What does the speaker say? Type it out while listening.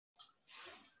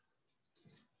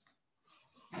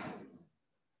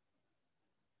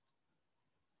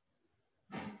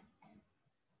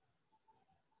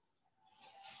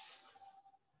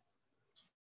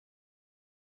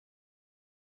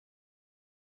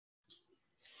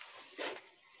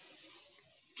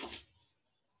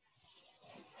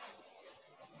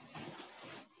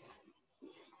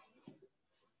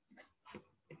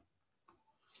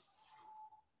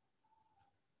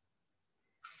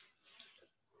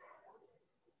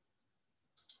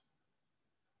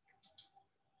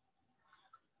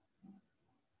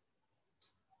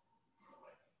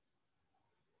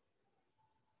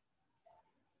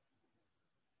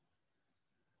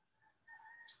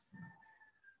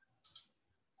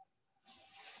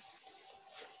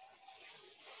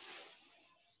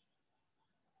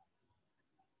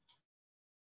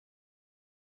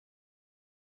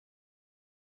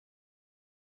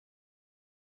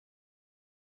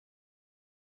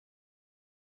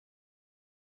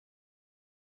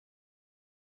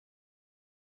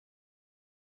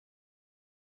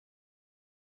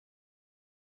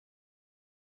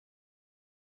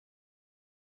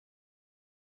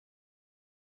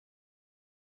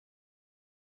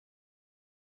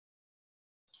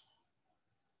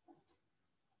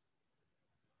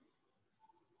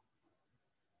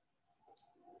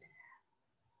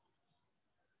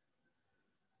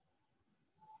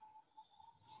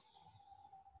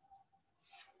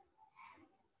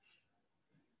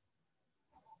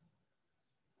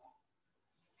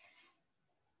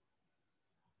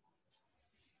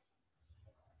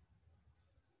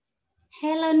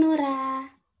Hello Nura.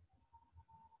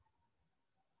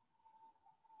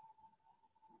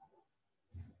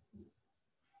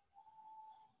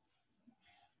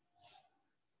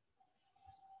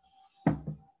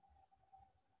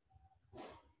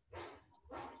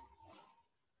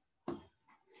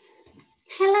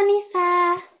 Hello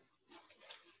Nisa.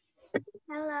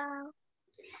 Hello,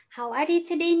 How are you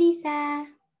today, Nisa?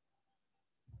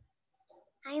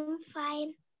 I'm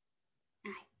fine.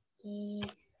 Okay.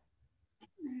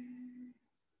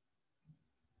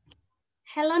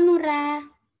 Hello Nura.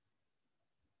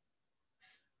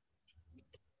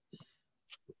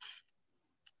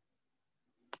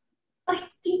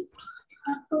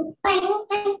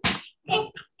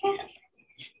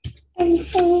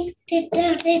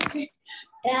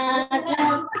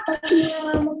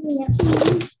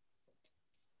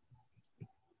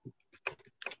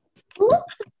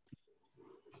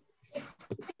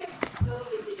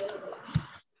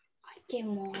 Oke,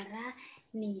 Mora,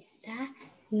 Nisa,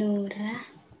 Nura.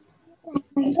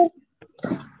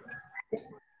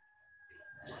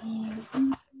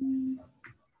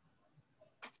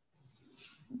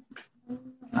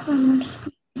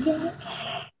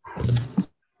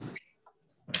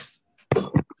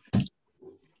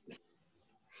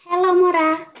 Hello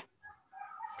Mora.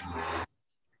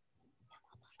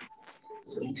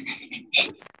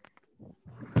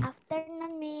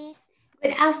 Afternoon, Miss.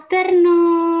 Good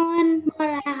afternoon,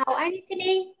 Mora. How are you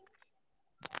today?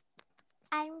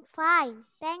 I'm fine,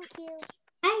 thank you.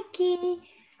 Okay.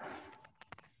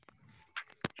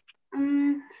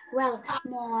 Well,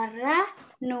 Mora,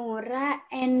 Nura,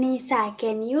 and Nisa,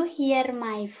 can you hear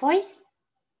my voice?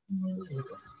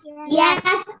 Yes.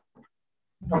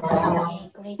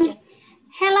 Okay, great job.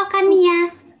 Hello,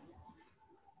 Kania.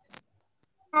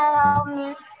 Hello,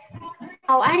 Miss.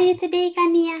 How are you today,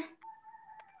 Kania?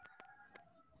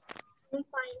 I'm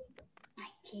fine.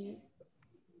 Okay.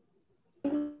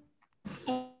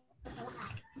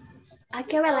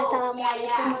 Oke, well,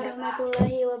 assalamualaikum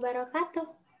warahmatullahi wabarakatuh.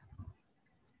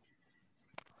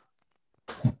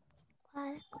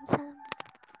 Waalaikumsalam.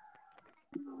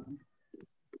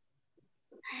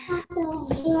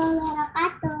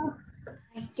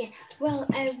 Okay, well,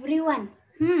 everyone.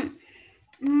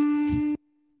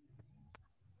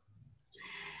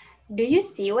 Do you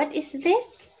see what is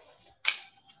this?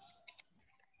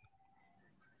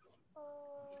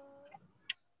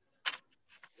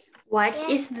 What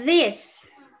is this?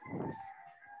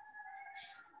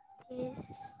 This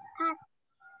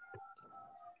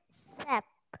shape.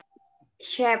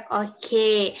 Shape,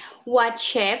 okay. What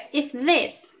shape is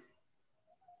this?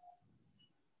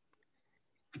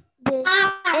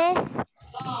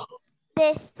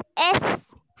 This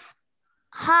is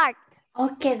heart.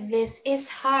 Okay, this is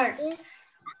heart.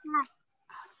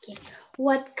 Okay.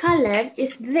 What color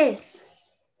is this?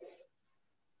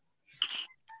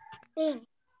 Pink.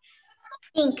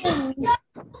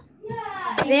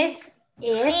 This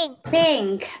is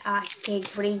pink. Okay,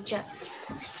 great job.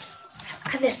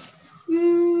 Others.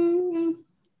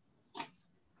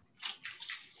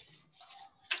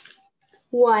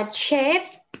 What shape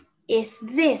is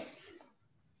this?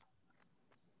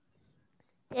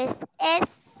 This is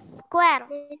square.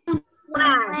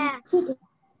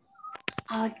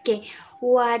 Okay.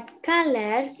 What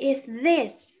color is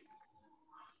this?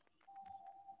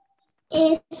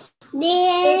 Is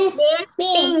this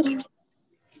pink?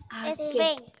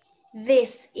 Okay.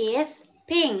 This is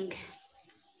pink.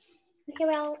 Okay,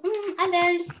 well,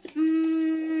 others.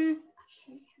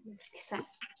 This one.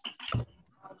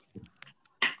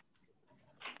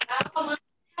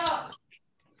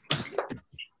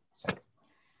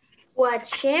 What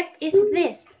shape is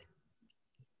this?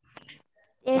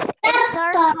 This is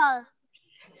circle.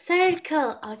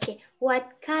 Circle. Okay.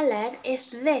 What color is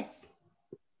this?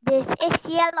 This is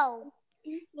yellow.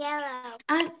 Yellow.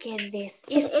 Okay, this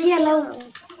is yellow.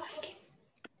 Okay.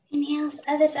 Any else?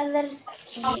 Others.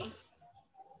 Okay.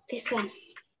 This one.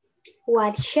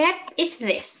 What shape is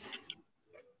this?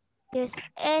 This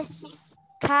is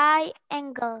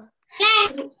triangle.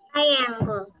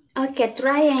 Triangle. Okay,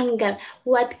 triangle.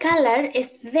 What color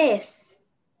is this?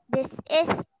 This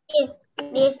is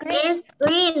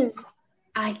green.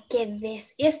 Okay,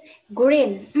 this is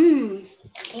green. Green.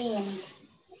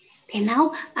 Okay,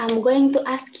 now I'm going to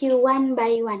ask you one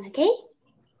by one, okay?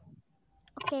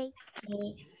 Okay.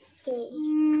 Okay.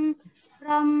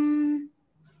 From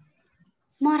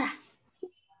Mora.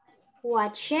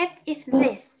 What shape is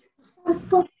this?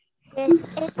 This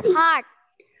is heart.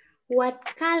 What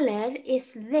color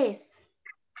is this?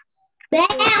 This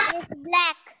is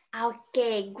black.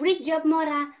 Okay, great job,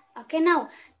 Mora. Okay, now,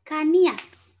 Kania.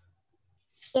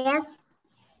 Yes.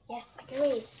 Yes, okay,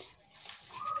 wait.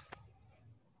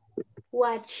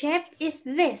 What shape is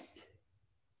this?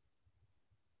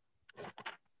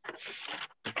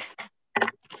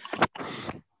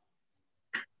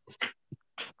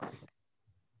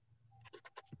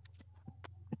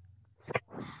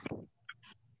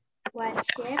 What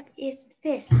shape is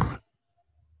this?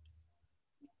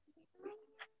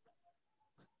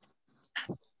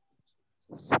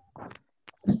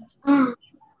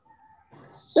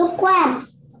 Square.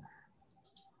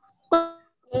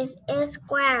 This is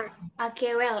square.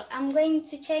 Okay, well, I'm going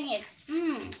to change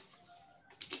it.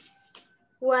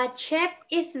 What shape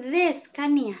is this,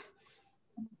 Kania?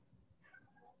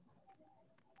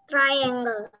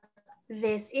 Triangle.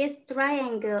 This is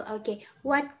triangle. Okay,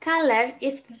 what color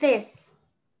is this?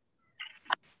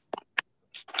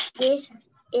 This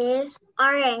is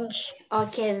orange.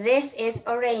 Okay, this is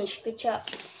orange. Good job.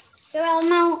 Okay, well,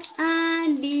 now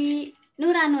di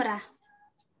Nura.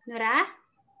 Nura?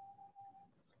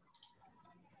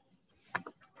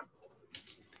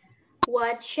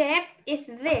 What shape is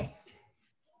this?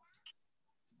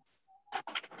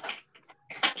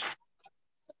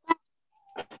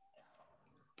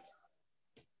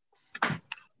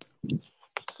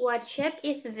 What shape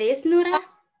is this, Nura?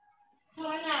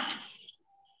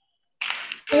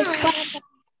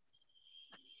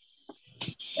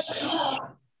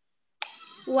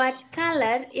 What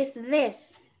color is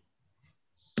this?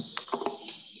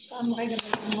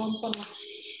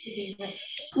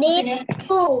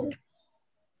 Blue.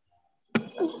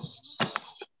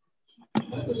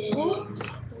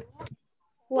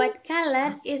 What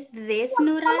color is this,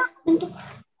 Nura?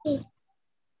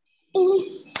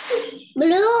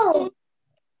 Blue.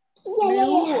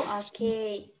 Blue.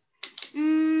 Okay.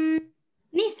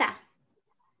 Nisa,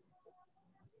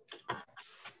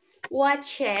 what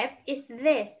shape is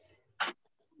this?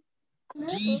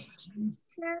 This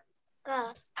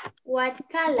circle. What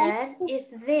color is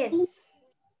this?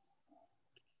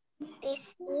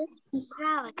 This is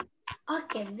brown.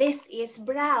 Okay, this is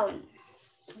brown.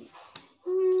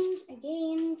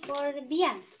 Again for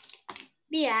Bian.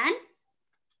 Bian?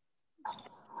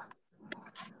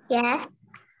 Yes.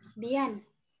 Bian.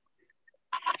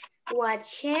 What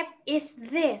shape is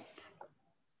this?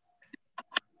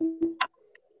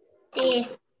 This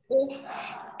is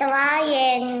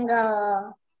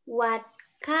triangle. What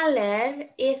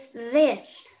color is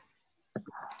this?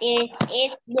 This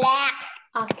is black.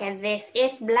 Okay, this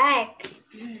is black.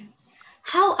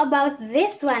 How about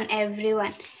this one,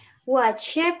 everyone? What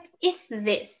shape is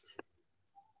this?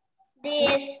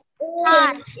 This is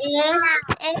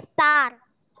a star.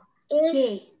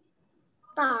 Okay,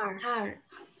 Star. star.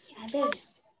 Okay,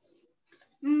 others.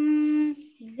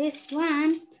 This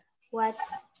one.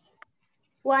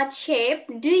 What shape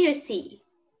do you see?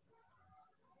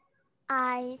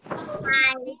 I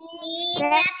see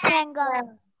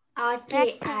rectangle.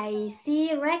 Okay, I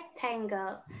see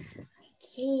rectangle.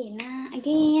 Okay, now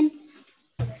again.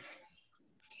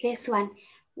 This one.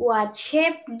 What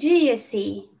shape do you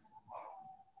see?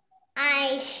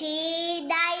 I see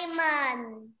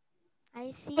diamond.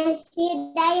 I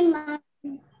see diamond.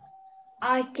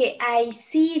 Okay, I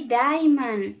see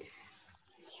diamond.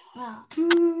 Well,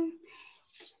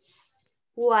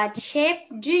 what shape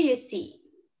do you see?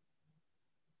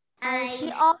 I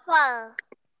see oval.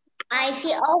 I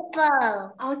see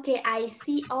oval. Okay, I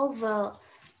see oval.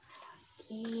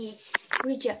 Okay,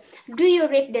 good job. Do you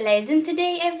read the lesson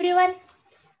today, everyone?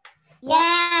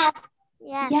 Yes.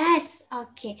 Yes. Yes.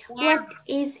 Okay. Yeah. What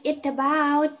is it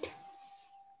about?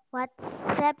 What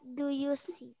shape do you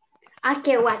see?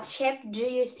 Okay, what shape do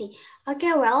you see?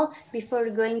 Okay, well, before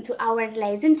going to our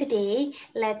lesson today,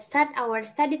 let's start our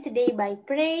study today by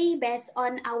pray based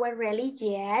on our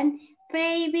religion.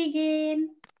 Pray begin.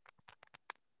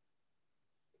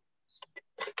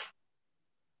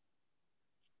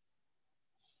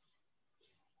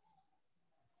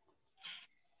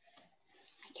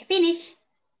 Okay, finish.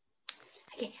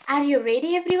 Okay, are you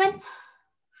ready, everyone?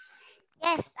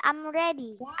 Yes, I'm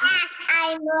ready. Yes,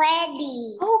 I'm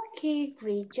ready. Okay,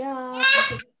 great job.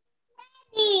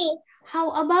 Okay.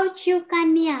 How about you,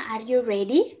 Kania? Are you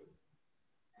ready?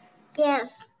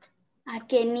 Yes.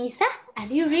 Okay, Nisa, are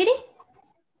you ready?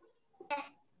 Yes.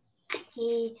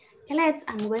 Okay,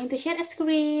 I'm going to share a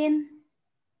screen.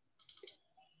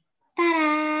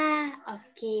 Ta-da!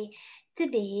 Okay,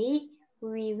 today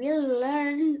we will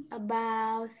learn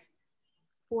about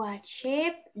what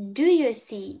shape do you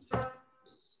see?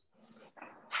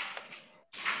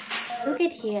 Look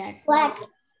at here. What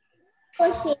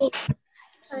shape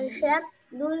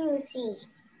do you see?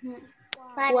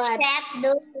 What What shape do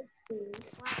you see?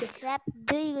 What shape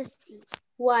do you see?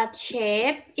 What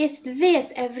shape is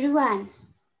this, everyone?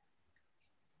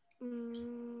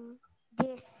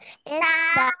 This is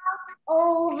the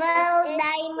oval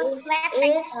diamond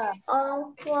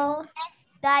rectangle.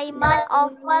 Diamond,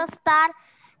 oval, star,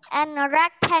 and a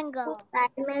rectangle.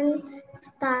 Diamond,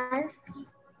 star.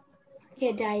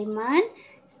 Okay, diamond,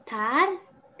 star,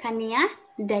 Kania,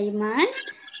 diamond,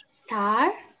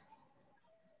 star.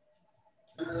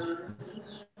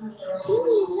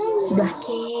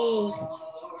 Okay.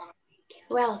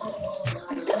 Well,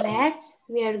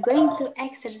 we are going to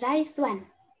exercise one.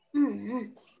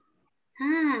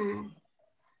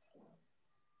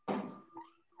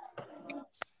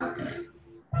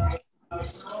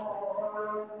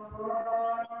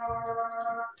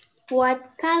 What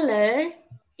color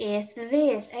is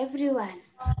this, everyone?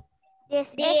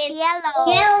 This is yellow.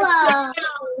 Yellow.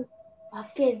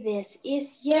 Okay, this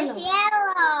is yellow. It's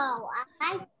yellow. I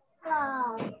like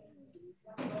yellow.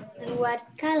 And what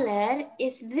color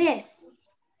is this?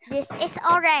 This is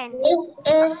orange. This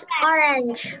is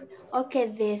orange. Okay,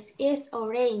 this is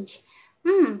orange.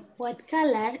 What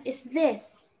color is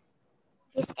this?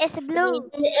 This is blue.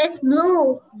 This is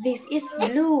blue. This is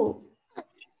blue.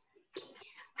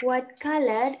 What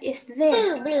color is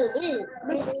this? Blue.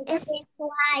 This is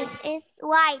white. This is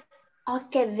white.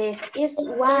 Okay, this is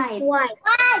white. White.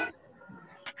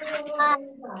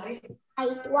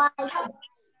 White.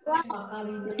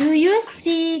 Do you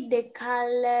see the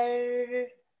color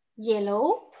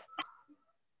yellow?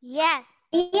 Yes.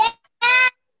 Yes.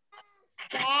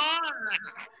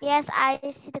 Yes, I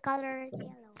see the color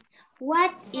yellow.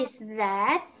 What is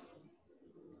that?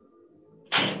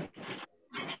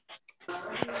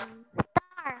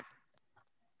 Star.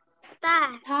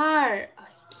 Star. Star.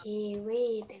 Okay,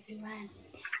 wait, everyone.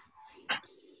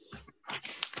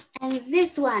 And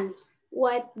this one,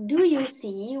 what do you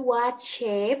see? What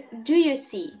shape do you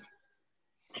see?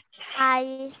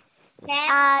 I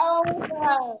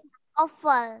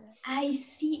oval. I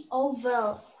see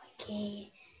oval.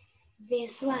 Okay,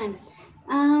 this one.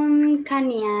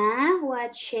 Kania,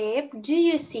 what shape do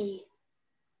you see?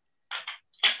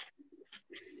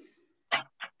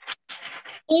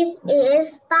 This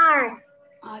is star.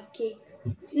 Okay.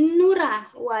 Nura,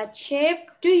 what shape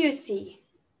do you see?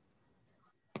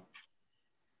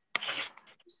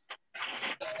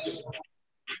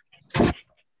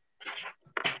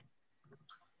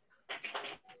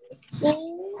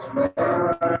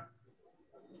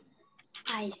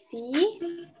 I see.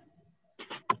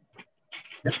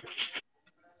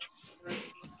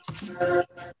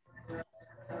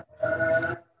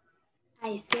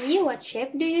 I see. What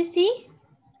shape do you see?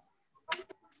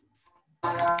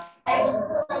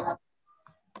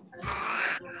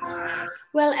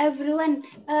 Well, everyone,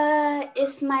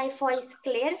 is my voice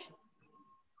clear?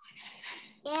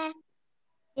 Yes.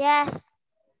 Yes.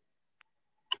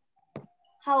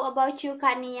 How about you,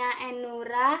 Kania and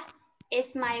Nura?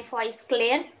 Is my voice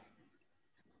clear?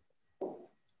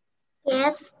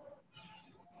 Yes.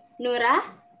 Nura?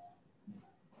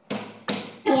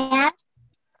 Yes.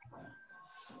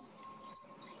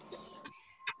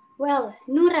 Well,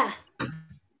 Nura.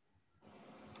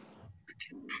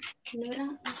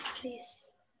 Nura, please.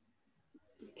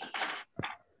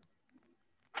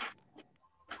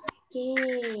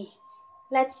 Okay.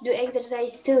 Let's do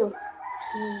exercise 2.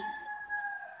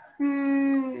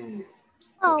 Okay.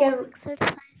 Okay.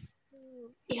 Exercise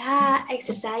 2. Yeah,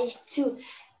 exercise 2.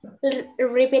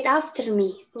 Repeat after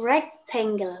me.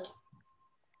 Rectangle.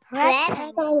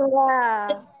 Rectangle.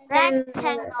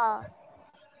 Rectangle.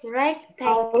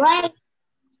 Rectangle.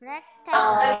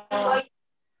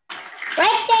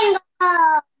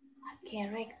 Okay,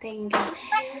 rectangle.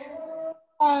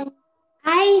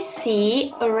 I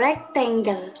see a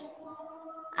rectangle.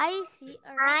 I see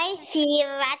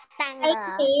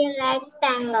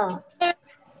rectangle.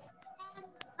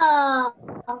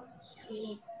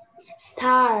 Okay.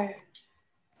 Star.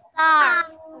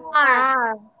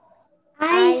 Star.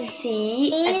 I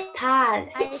see a star.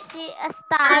 I see a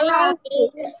star.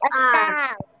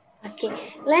 Okay,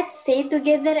 let's say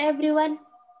together, everyone.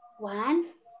 1,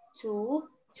 2,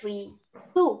 3,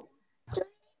 2.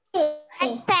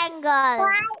 Rectangle.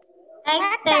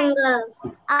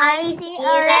 I see a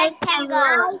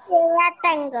rectangle.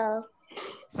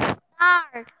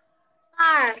 Star.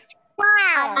 I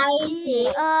see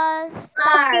a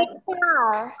star.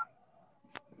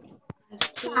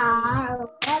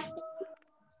 Okay.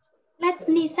 Let's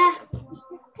Nisa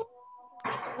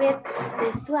with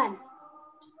this one.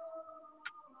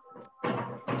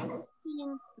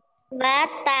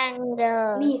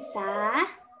 Rectangle. Nisa.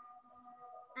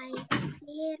 I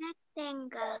see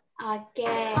rectangle.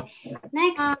 Okay.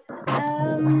 Next,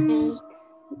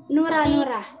 Nura,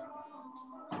 Nura.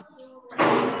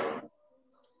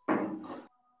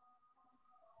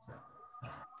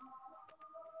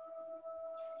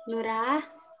 Nura.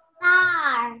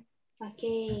 Star.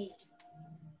 Okay.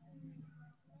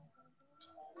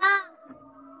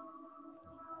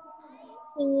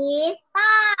 See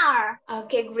star.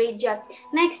 Okay, great job.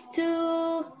 Next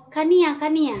to Kania,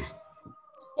 Kania.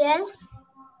 Yes.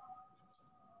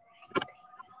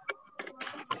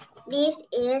 This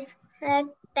is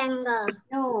rectangle.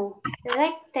 No,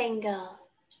 rectangle.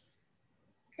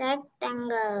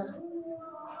 Rectangle.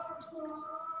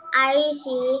 I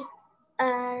see a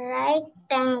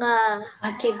rectangle.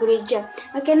 Okay, great job.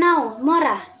 Okay, now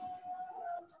Mora.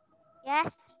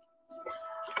 Yes.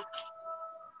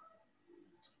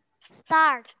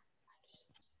 Star.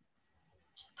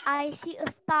 I see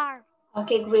a star.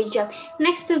 Okay, great job.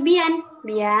 Next to Bian.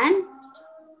 Bian.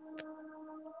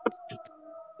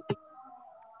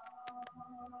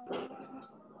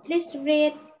 Please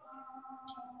read.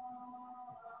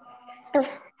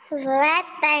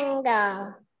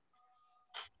 Rectangle.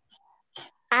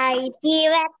 I see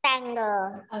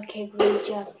rectangle. Okay, great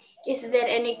job. Is there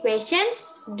any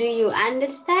questions? Do you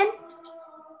understand?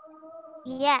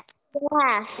 Yes.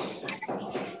 Yes.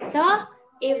 So,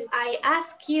 if I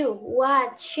ask you,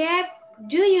 what shape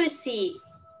do you see?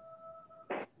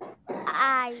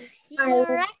 I see I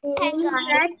a see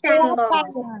rectangle.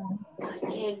 rectangle.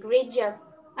 Okay, great job.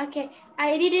 Okay,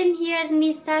 I didn't hear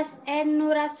Nisa's and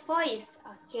Nura's voice.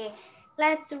 Okay,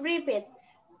 let's repeat.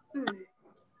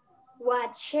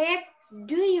 What shape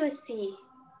do you see?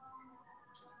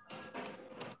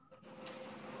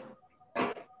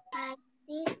 I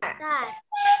see star.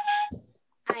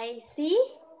 I see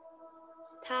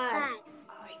star.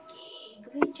 Okay,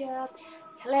 great job.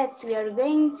 We are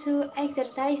going to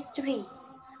exercise 3.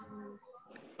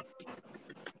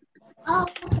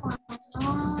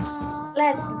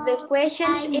 The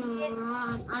questions is,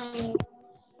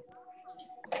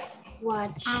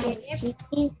 what shape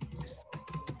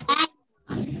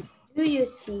do you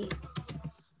see?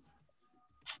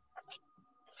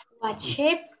 What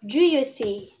shape do you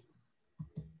see?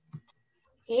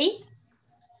 Okay.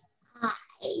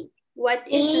 What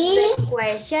is the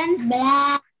questions?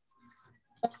 Okay.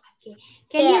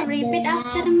 Can you repeat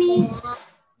after me?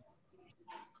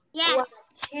 Yes. What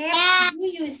shape do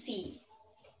you see?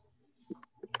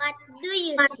 What do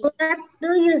you see? What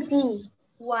do you see?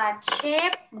 What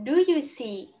shape do you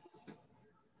see?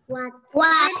 What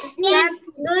shape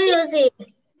do you see?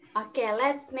 Okay,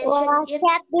 let's mention What it.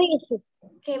 shape do you see?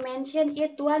 Okay, mention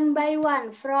it one by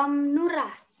one from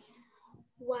Nura.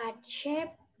 What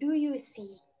shape do you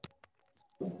see?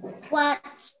 What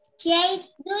shape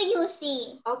do you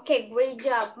see? Okay, great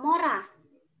job. Mora.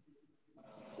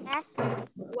 Yes.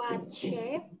 What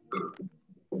shape?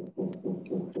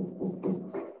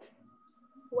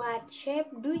 What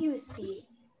shape do you see?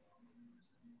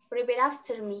 Repeat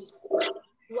after me.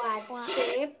 What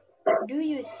shape do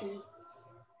you see?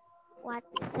 What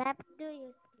shape do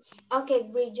you see? Okay,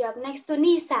 great job. Next to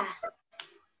Nisa.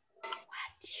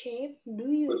 What shape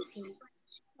do you see?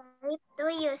 What do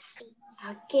you see?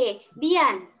 Okay,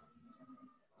 Bian.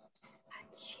 What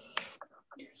shape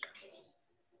do you see?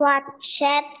 What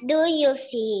shape do you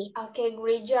see? Okay,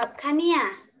 great job. Kania.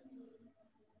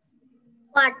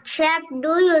 What shape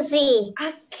do you see?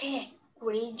 Okay,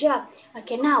 great job.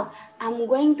 Okay, now I'm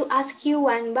going to ask you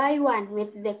one by one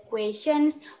with the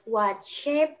questions. What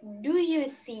shape do you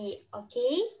see?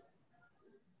 Okay?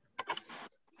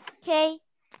 Okay.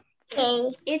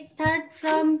 Okay. It starts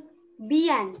from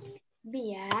Bian.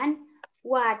 Bian,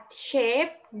 what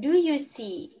shape do you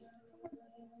see?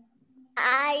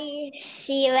 I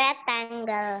see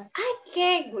rectangle.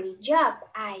 Okay, good job.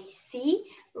 I see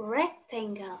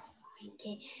rectangle.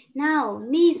 Okay. Now,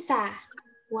 Nisa,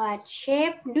 what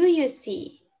shape do you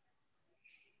see?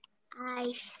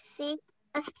 I see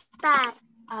a star.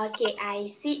 Okay, I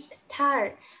see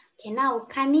star. Okay, now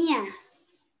Kania.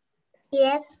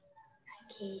 Yes.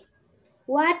 Okay.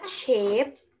 What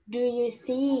shape do you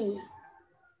see?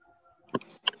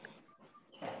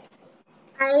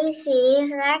 I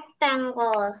see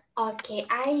rectangle. Okay,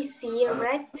 I see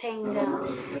rectangle.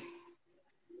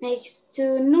 Next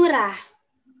to Nura.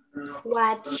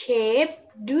 What shape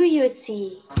do you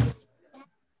see?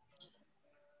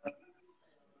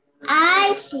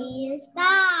 I see a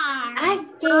star.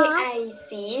 Okay, I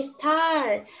see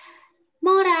star.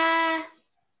 Mora.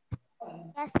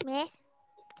 Yes, miss.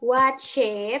 What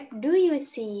shape do you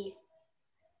see?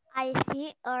 I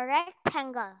see a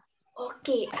rectangle.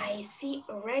 Okay, I see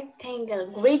a rectangle.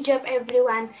 Great job,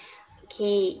 everyone.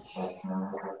 Okay.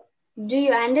 Do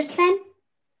you understand?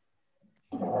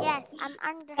 Yes, I'm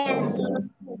understanding.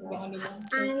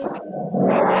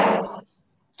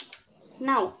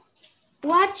 Now,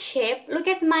 what shape? Look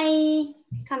at my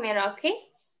camera, okay?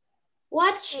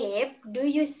 What Okay. shape do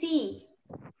you see?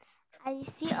 I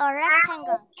see a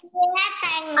rectangle.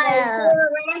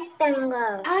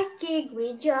 Rectangle. Okay,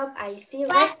 great job. I see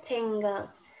rectangle.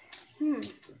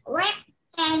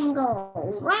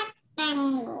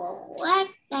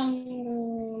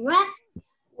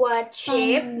 What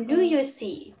shape do you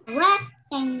see?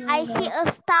 Rectangle. I see a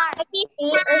star.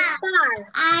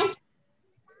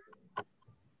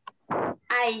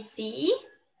 I see.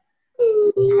 A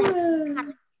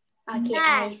star. Okay,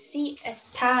 I see a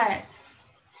star.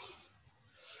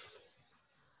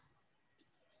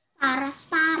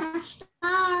 Star.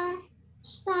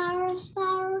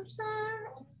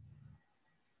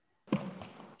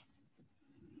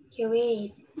 Okay,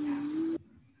 wait.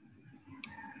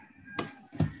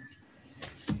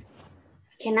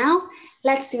 Okay, now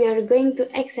we are going to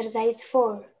exercise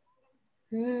 4.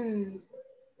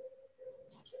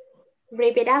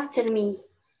 Repeat after me.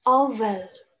 Oval.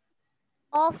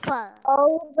 Oval.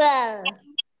 Oval.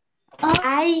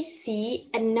 I see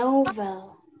a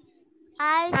novel.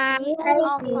 I see an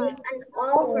oval.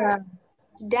 Oval.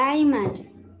 Diamond.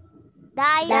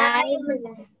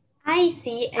 Diamond. I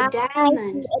see a I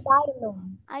diamond. see a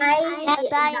diamond. I see a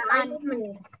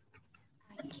diamond.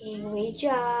 Okay, great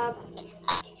job.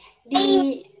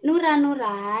 Di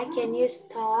Nura, can you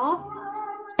stop?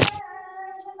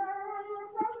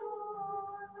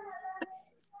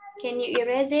 Can you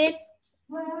erase it?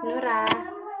 Nura.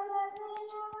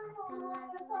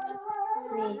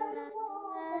 Wait.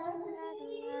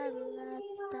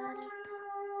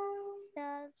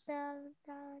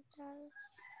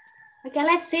 Okay,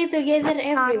 let's say together,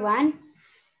 everyone.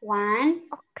 1,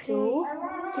 Okay. 2,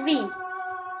 3.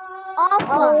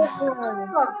 Oval.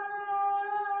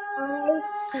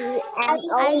 I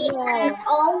see an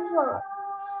oval.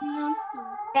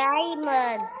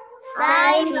 Diamond.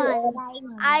 Diamond.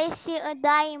 I see a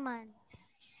diamond.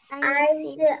 I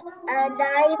see a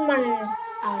diamond.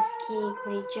 Okay,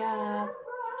 great job.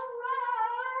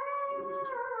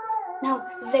 Now,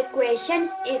 the questions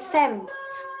is same.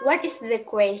 What is the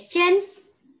questions?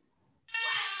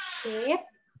 What shape?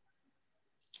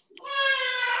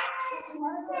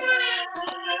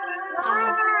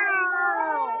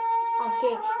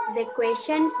 Okay, the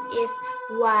questions is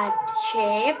what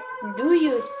shape do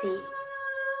you see?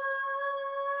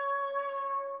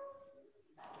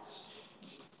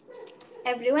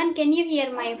 Everyone, can you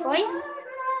hear my voice?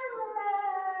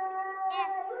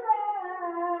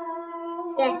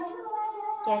 Yes.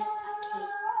 Yes, okay.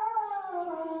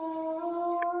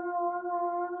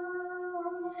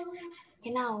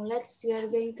 Okay, now we are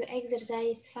going to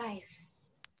exercise 5.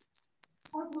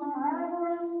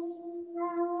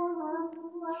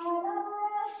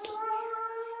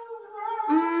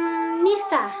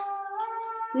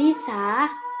 Nisa,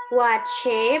 what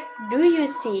shape do you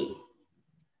see?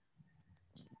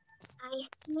 I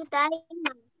see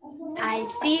diamond. I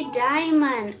see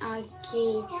diamond.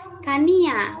 Okay.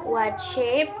 Kania, what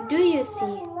shape do you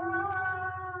see?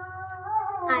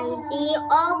 I see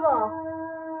oval.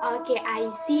 Okay, I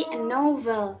see a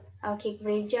novel. Okay,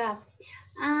 great job.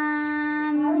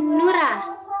 Nura,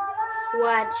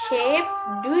 what shape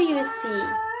do you see?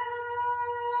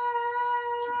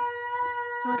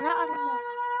 Nora or Mora?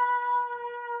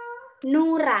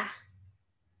 Nura.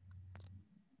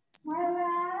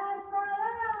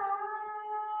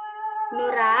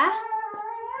 Nura.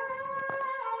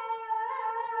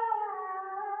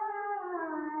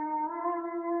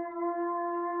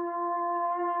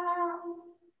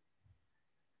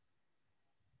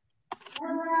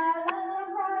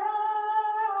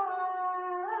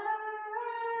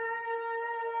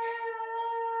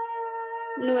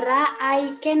 Nura,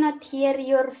 I cannot hear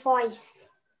your voice.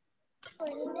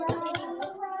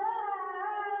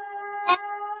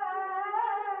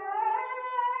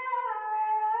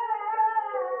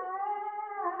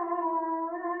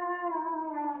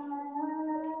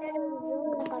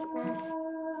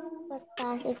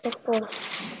 Kertas itu tuh.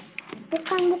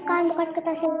 Bukan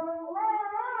kertas itu.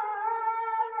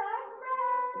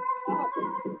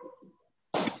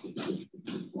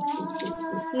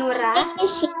 Nura.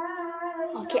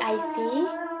 Okay, I see.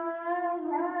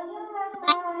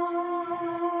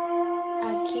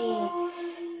 Okay.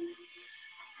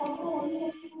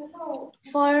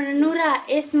 For Nura,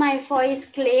 is my voice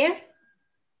clear?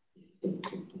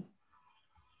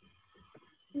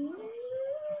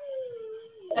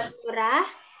 Nura,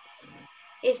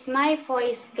 is my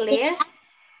voice clear?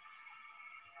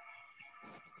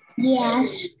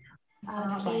 Yes.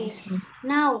 Okay.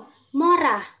 Now,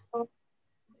 Mora,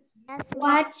 Yes,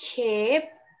 what Miss. shape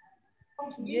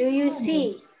do you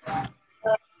see?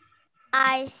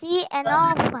 I see an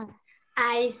oval.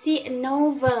 I see a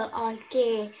novel.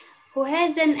 Okay. Who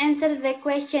hasn't answered the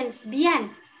questions?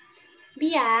 Bian.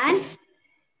 Bian.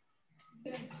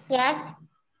 Yes.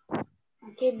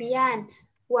 Okay, Bian.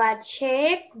 What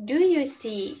shape do you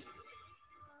see?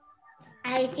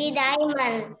 I see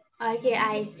diamond. Okay,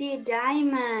 I see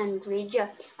diamond. Great job.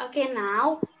 Okay,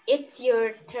 now it's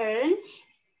your turn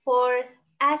for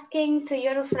asking to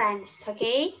your friends.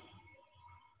 Okay?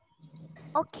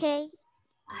 Okay.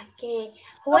 Okay.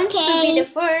 Who wants to be the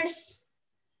first?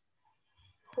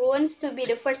 Who wants to be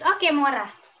the first? Okay, Mora.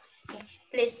 Okay.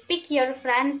 Please pick your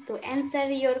friends to answer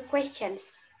your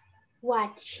questions.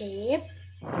 What shape?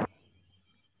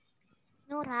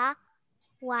 Nura,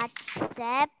 what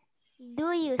shape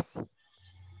do you see?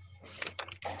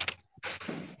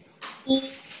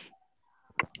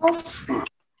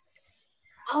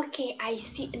 Okay, I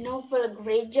see a novel.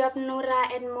 Great job,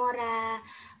 Nura and Mora.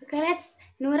 Okay,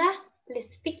 Nura,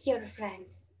 please pick your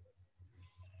friends.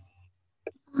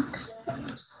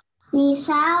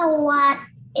 Nisa, what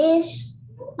is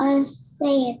a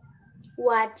shape?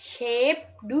 What shape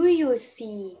do you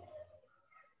see?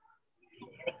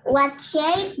 What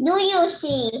shape do you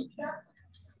see?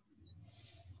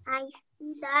 I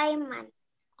see diamond.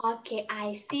 Okay,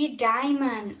 I see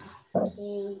diamond.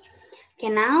 Okay. Okay,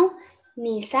 now,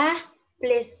 Nisa,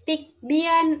 please pick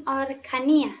Bian or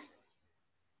Kania.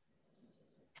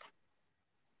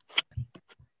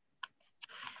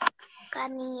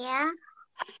 Kania,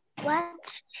 what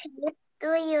shape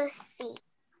do you see?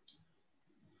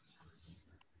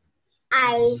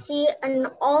 I see an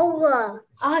oval.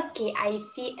 Okay, I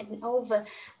see an oval.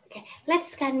 Okay,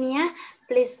 let's Kania,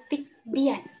 please pick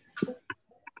Bian.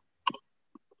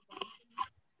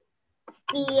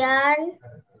 Bian,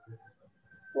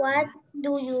 what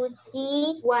do you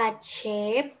see? What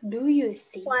shape do you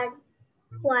see?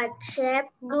 What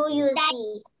shape do you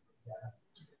see?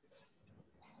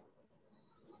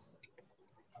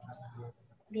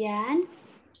 Bian?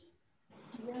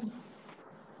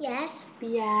 Yes.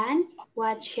 Bian,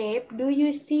 what shape do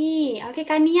you see? Okay,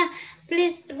 Kania,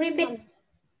 please repeat.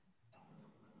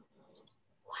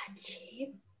 What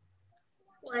shape?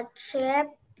 What shape?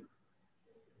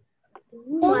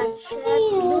 What shape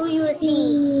do you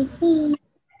see?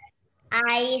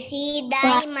 I see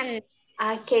diamond.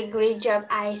 Okay, great job.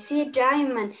 I see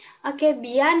diamond. Okay,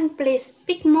 Bian, please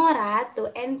pick Mora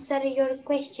to answer your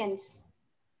questions.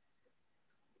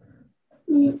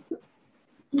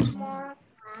 Mora,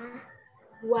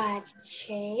 What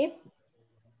shape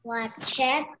what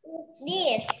shape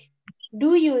is this?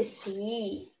 do you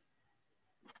see?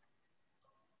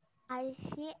 I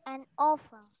see an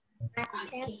oval.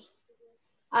 Okay.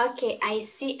 Okay, I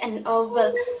see an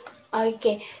oval.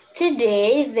 Okay,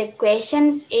 today the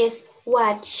questions is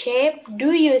what shape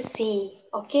do you see?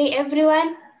 Okay,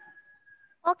 everyone?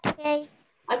 Okay.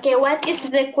 Okay, what is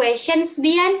the questions,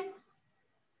 Bian?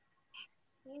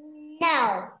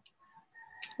 No.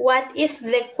 What is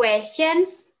the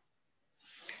questions?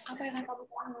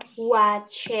 What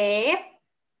shape?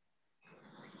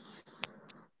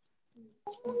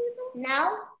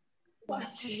 Now.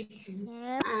 What shape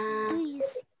Uh, do you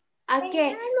see?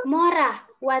 okay, Mora,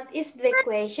 what is the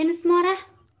questions, Mora?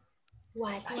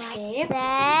 What What shape?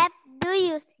 shape do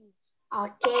you see?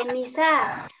 Okay,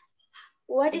 Nisa,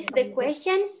 what is the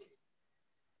questions?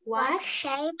 What?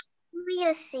 Shapes do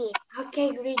you see?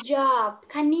 Okay, great job.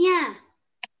 Kania,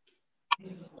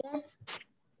 Yes.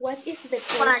 what is the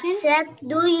What questions? shape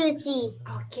do you see?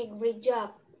 Okay, great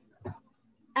job.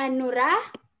 Nura,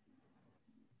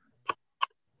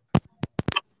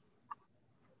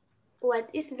 what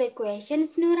is the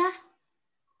questions, Nura?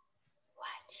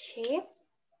 What shape?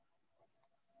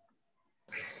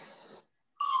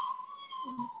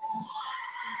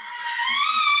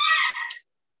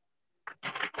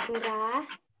 Nura,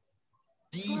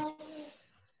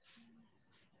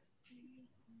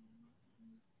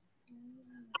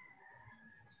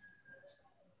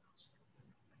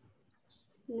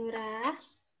 Nura,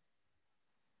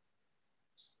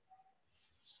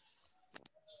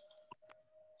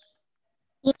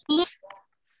 Yes.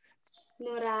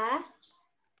 Nura.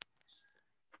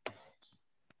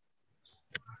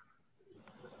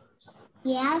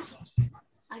 Yes.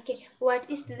 Okay, what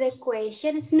is the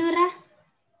questions, Nura?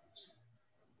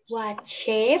 What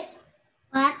shape?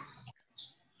 What?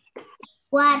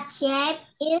 What shape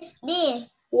is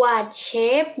this? What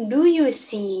shape do you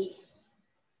see?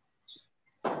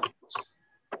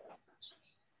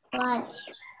 What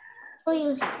shape do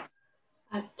you see?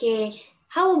 Okay,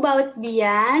 How about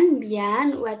Bian?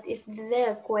 Bian, what is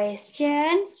the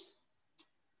questions?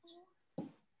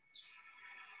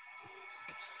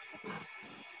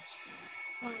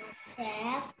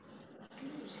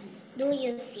 Do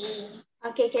you see?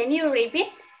 Okay, can you repeat?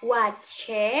 What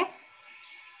shape?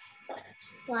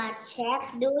 What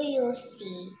shape do you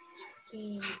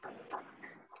see?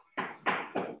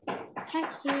 Okay.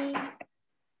 Okay.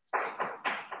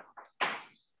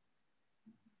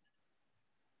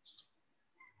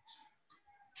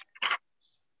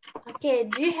 Okay,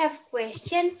 do you have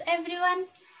questions, everyone?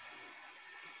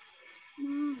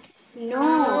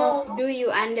 No. Do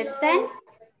you understand?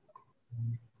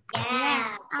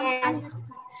 Yes. Yes.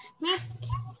 Miss,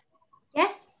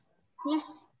 Yes? Miss,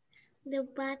 the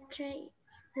battery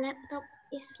laptop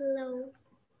is low.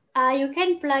 You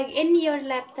can plug in your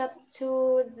laptop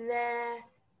to the...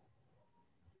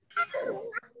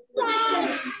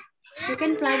 You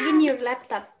can plug in your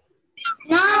laptop.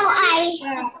 No,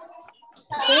 I.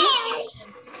 Okay?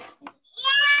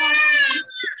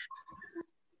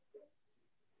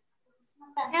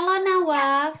 Hello,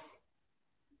 Nawaf.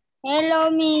 Hello,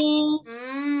 Miss.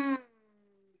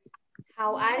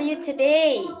 How are you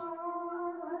today?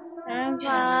 I'm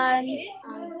fine.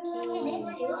 Okay.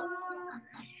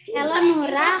 Hello,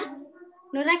 Nura.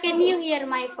 Nura, can you hear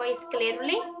my voice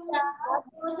clearly?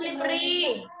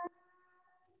 Slippery.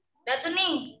 Datu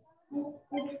nih.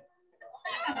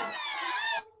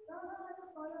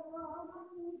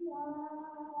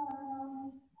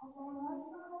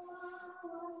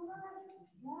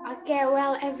 Okay,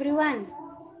 well, everyone,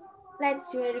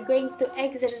 we're going to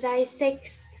exercise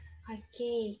 6.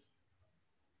 Okay.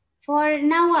 For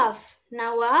Nawaf.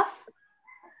 Nawaf.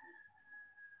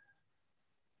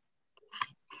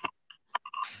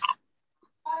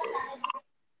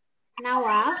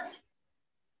 Nawaf.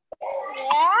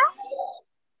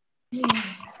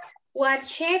 What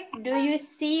shape do you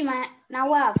see,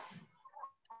 Nawaf?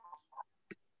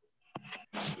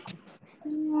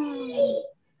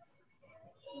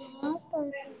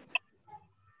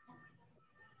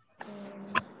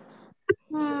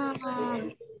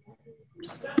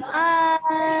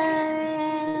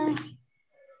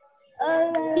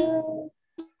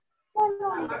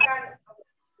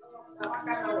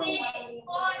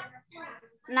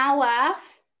 Nawaf.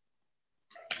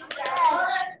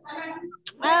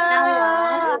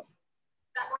 Nawaf.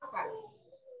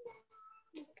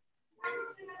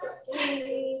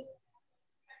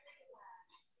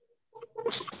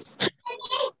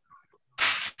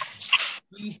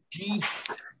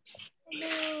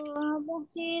 Aduh, apa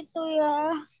sih itu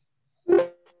ya?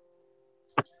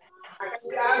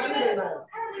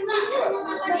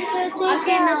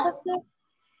 Okay, now.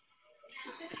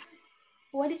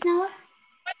 What is Nawaf?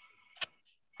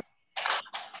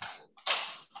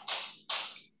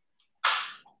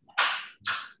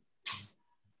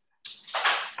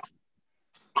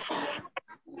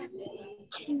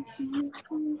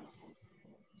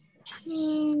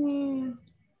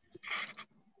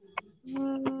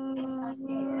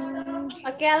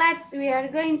 Okay, we are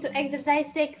going to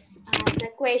exercise 6. The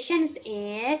questions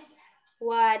is,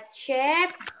 what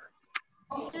shape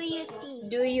Do you see?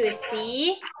 do you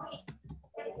see?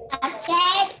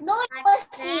 Aceh, do you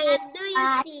see? Do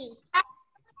you see?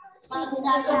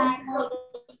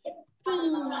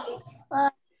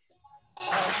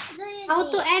 How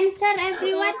to answer,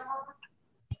 everyone?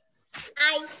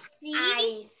 I see.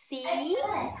 I see.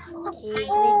 Okay, great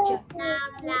job. Blah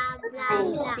blah blah I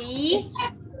blah. see.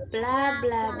 Blah,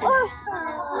 blah, blah.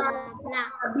 Blah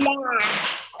blah.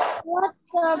 What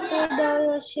shape do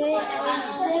you see?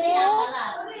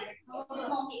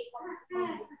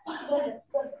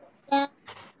 Blah,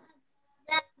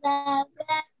 blah,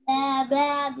 blah,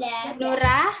 blah, blah.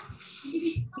 Nura,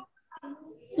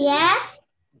 Yes.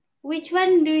 which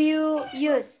one do you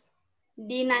use?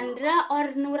 Dinandra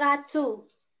or Nuratu?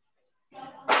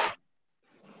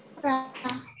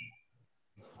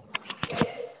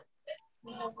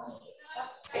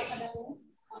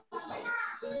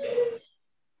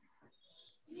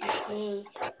 Okay.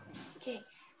 Okay.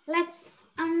 Let's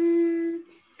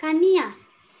Kania,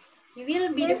 you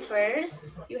will be the first.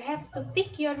 You have to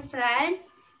pick your friends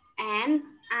and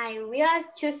I will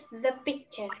choose the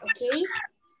picture, okay?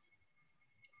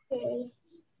 Okay.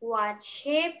 What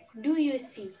shape do you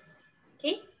see?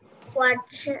 Okay? What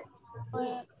shape?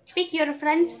 Pick your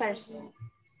friends first.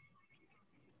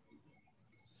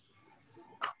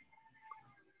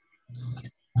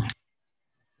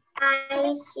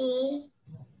 I see.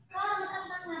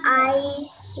 I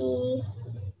see.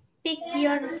 Pick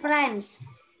your friends.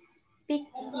 Pick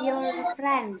your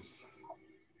friends.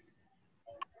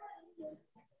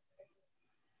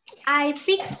 I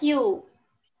pick you,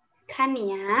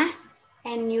 Kania,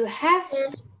 and you have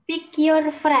to pick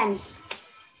your friends.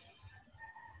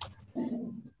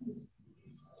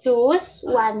 Choose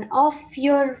one of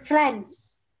your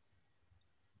friends.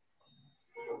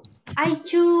 I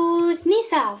choose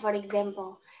Nisa, for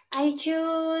example. I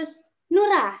choose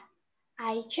Nura.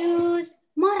 I choose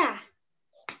Mora.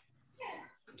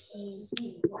 Okay.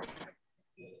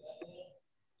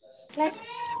 Let's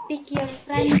pick your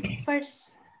friends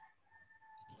first.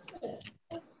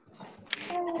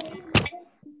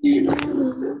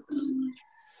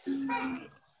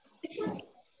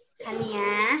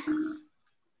 Kania.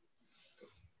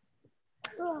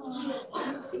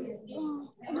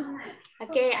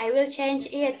 Okay, I will change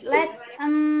it. Let's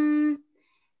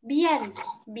Bian.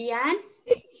 Bian.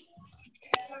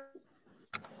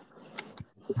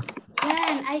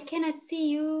 Bian, I cannot see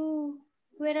you.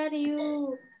 Where are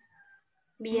you?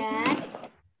 Bian.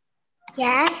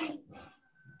 Yes.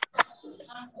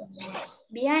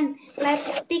 Bian,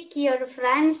 let's pick your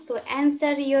friends to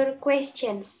answer your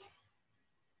questions.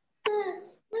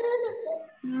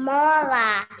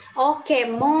 Mora. Okay,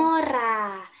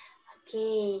 Mora.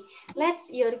 Okay,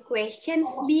 let's your questions,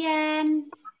 Bian.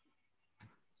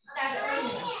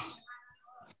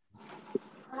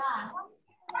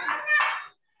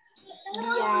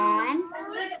 Bian.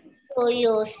 Do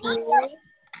you see?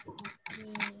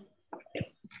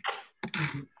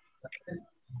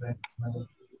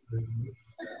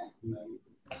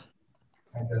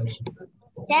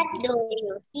 That do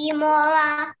you see,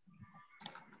 Mora?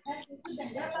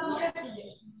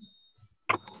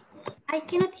 I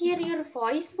cannot hear your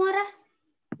voice, Mora.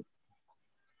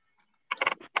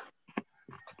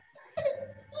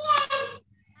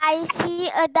 I see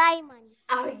a diamond.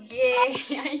 Okay,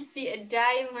 I see a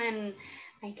diamond.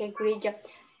 Okay, great job.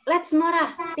 Let's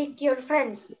Mora, pick your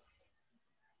friends.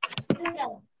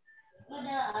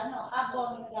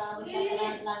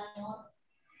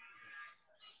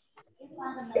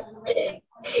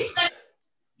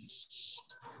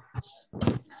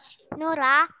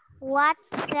 Nora, what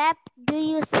shape do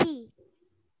you see?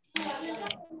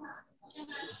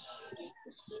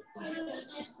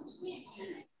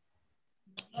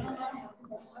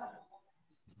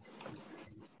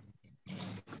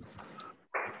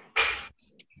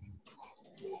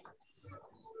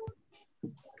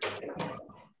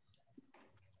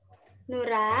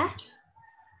 Nura.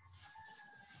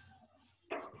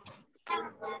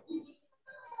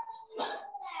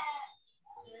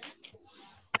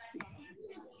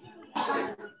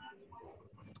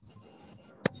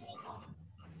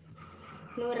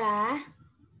 Nura.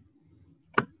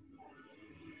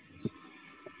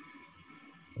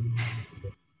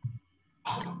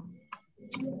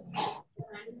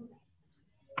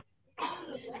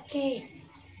 Okay,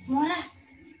 Mora.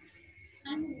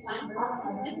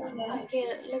 Okay,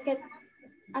 look at.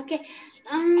 Okay,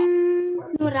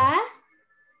 Nura.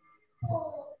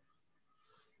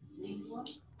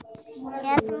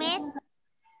 Yes, Miss.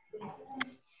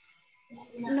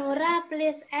 Nora,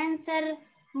 please answer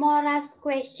Mora's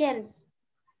questions.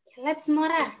 Let's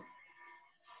Mora.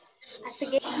 Ask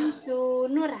again to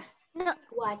Nura. No,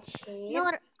 What shape?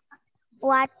 Nur,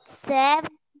 what shape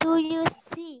do you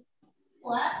see?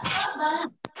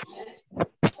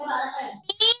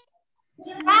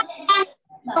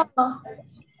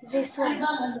 This one.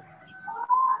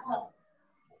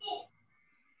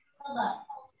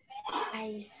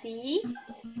 I see.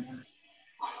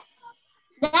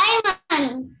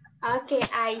 Diamond. Okay,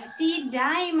 I see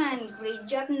diamond. Great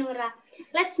job, Nura.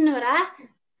 Let's Nura.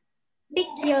 Pick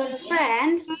your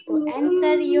friends to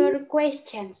answer your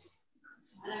questions.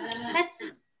 Let's.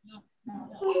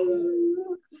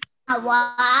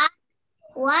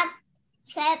 What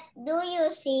shape do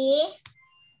you see?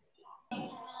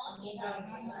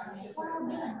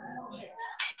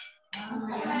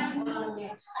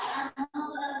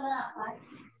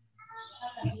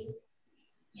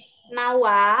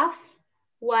 Nawaf,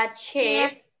 what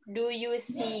shape do you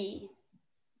see?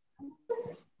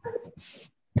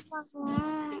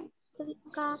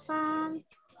 Kapan?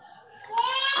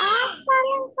 Apa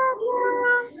yang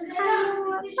sekarang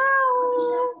kamu tahu?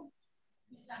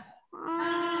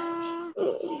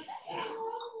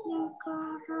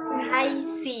 I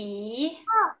see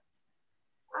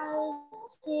I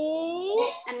see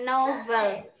a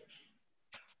novel.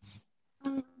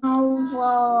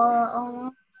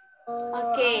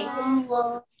 Okay.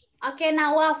 Okay,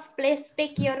 Nawaf, please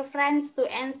pick your friends to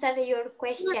answer your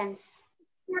questions.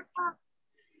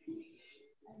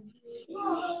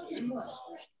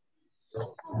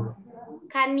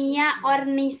 Kania or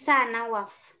Nisa,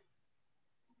 Nawaf?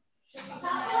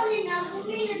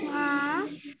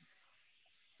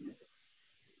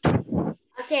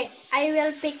 Okay, I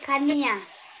will pick Kania.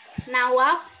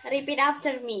 Nawaf, repeat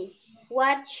after me.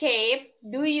 What shape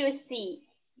do you see?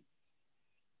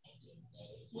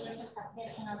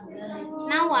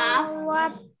 Nawaf.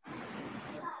 What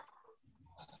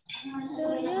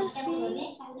do you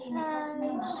see?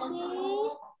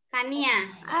 Kania.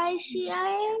 I see.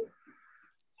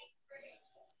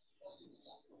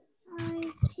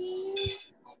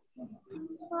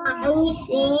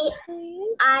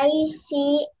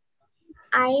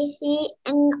 I see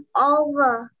an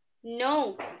oval.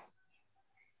 No.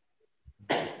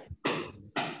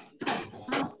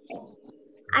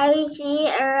 I see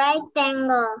a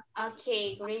rectangle.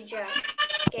 Okay, great job.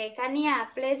 Okay, Kania,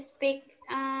 please speak.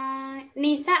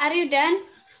 Nisa, are you done?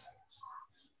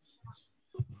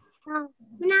 No.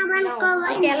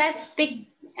 Okay, let's speak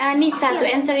Nisa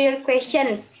to answer your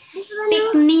questions.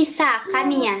 Pick Nisa,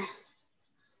 Kania.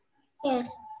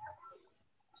 Yes.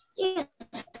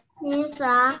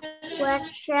 Nisa, what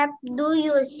shape do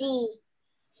you see?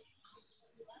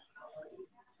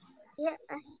 Yes,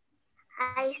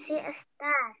 I see a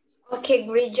star. Okay,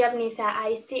 great job, Nisa.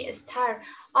 I see a star.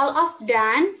 All of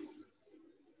done?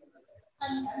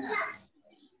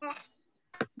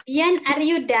 Bian, are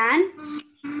you done?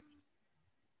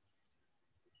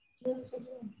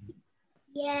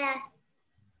 Yes.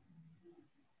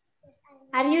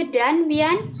 Are you done,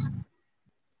 Bian?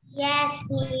 Yes,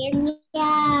 Miss.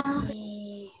 Yeah.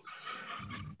 Okay.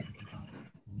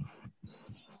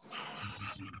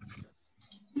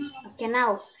 Okay,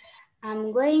 now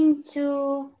I'm going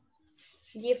to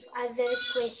give other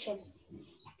questions.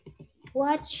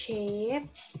 What shape?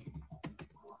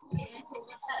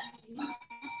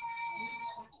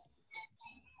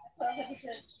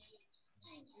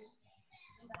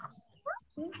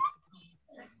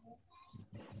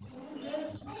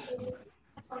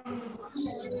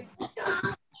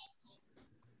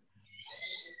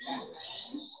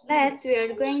 We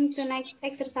are going to next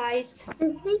exercise.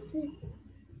 Okay.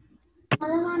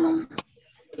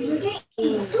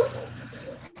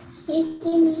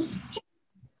 Sini.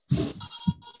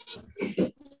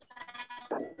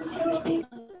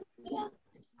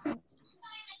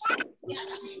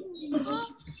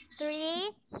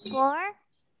 3, 4,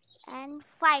 and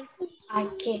 5.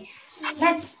 Okay.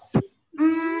 Let's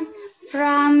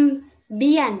from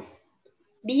Bian.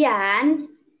 Bian,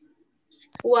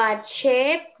 what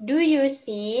shape do you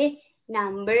see?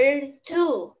 Number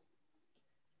 2.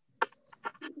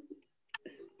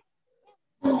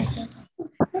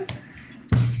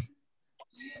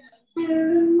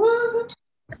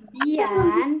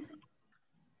 Bian.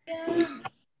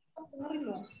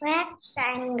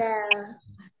 Rectangle.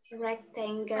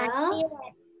 Rectangle.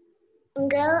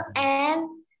 Rectangle and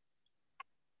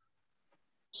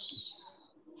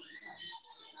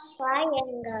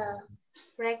triangle.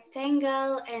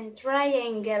 Rectangle and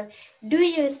triangle. Do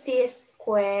you see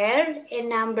square in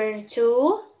number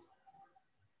 2?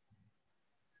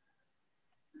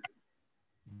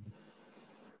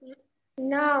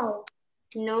 No.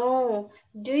 No.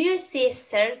 Do you see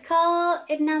circle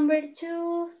in number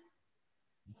 2?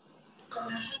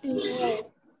 No.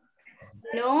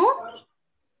 No?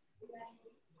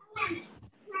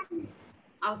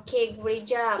 Okay, great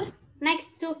job.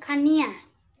 Next to Kania.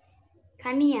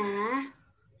 Kania,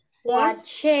 what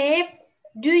shape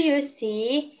do you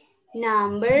see?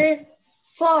 Number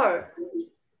 4.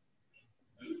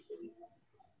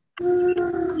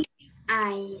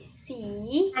 I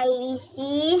see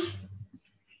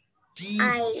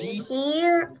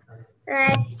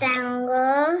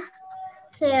rectangle,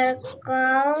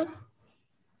 circle,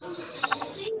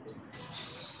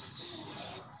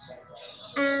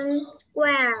 and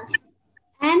square.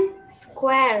 and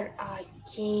square.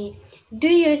 Okay. Do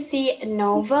you see a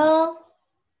novel?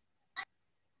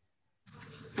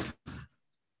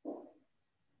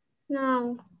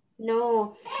 No.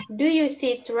 No. Do you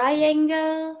see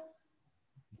triangle?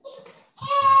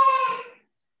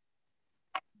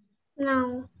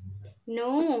 No.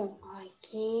 No.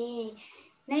 Okay.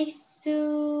 Next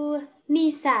to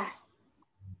Nisa.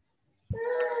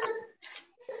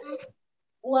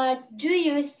 What do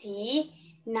you see?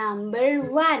 Number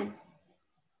 1.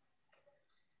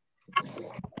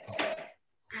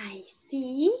 I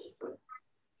see.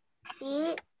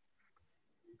 See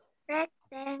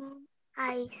rectangle.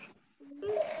 I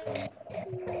see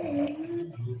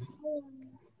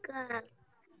triangle.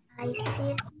 I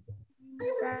see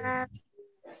rectangle.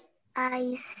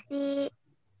 I see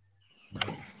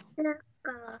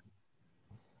circle.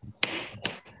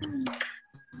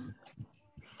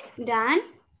 Done?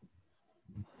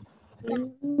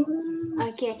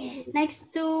 Okay.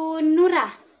 Next to Nura.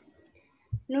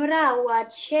 Nura,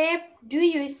 what shape do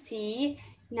you see?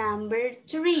 Number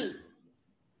 3.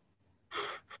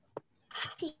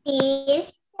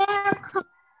 Is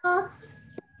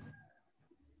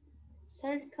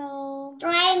Circle,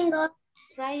 triangle,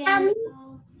 triangle,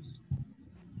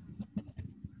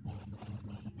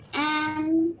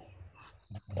 and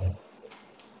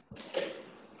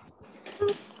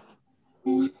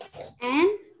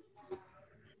and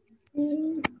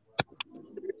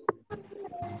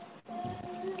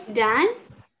done.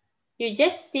 You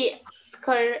just see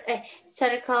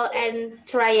circle and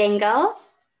triangle.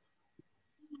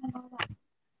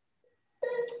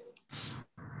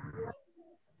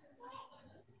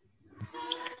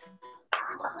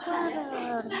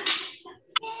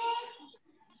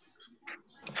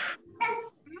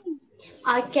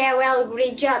 Okay, well,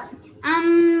 great job.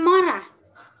 Mora.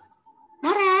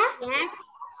 yes,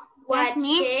 What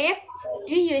miss. shape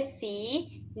do you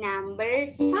see? Number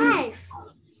 5.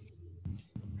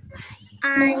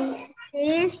 I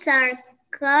see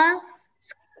circle,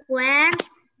 square,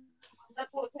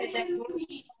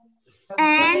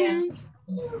 and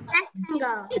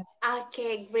rectangle.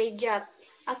 Okay, great job.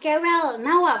 Okay, well,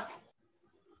 Nawaf.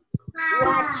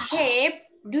 What shape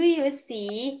do you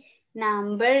see?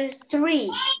 Number 3.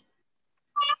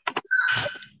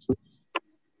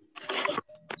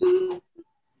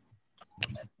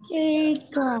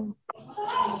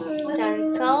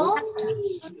 Circle,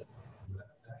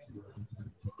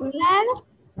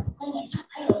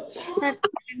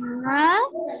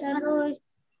 Terus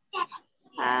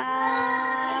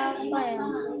apa ya?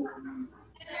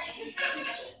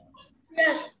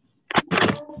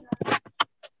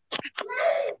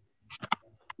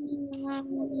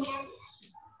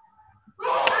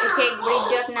 okay, great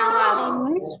job,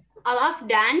 Nawaf. All of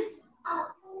done?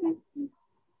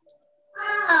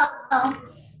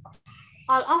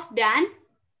 All of done?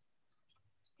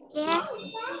 Yes.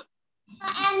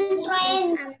 And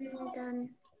triangle.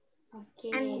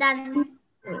 Okay. And done.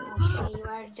 Okay, you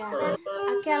are done.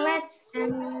 Okay, let's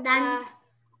And done.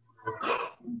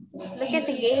 look at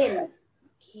again.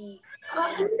 Okay.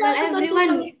 Well,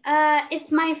 everyone,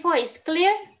 is my voice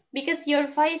clear? Because your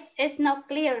voice is not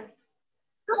clear.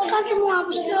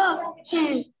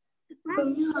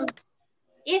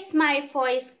 Is my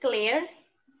voice clear?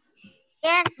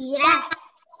 Yes. Yes.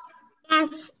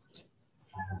 Yes.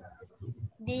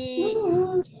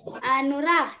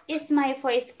 Nura, is my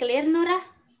voice clear, Nura?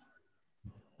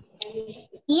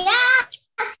 Yes.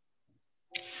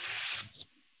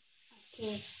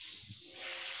 Okay.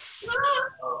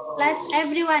 Let's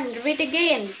everyone read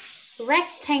again.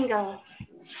 Rectangle.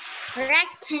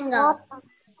 Rectangle.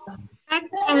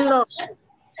 Rectangle.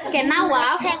 Okay,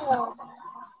 Nawaf. Rectangle.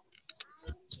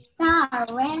 Star.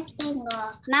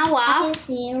 Rectangle. Nawaf. I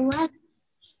see red.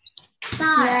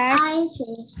 Star. Yes. I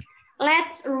see.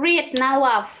 Let's read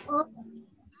Nawaf.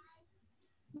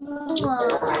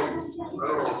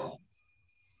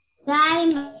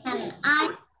 Diamond.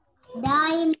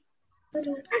 Diamond.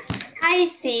 I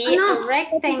see a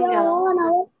rectangle.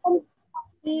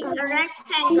 A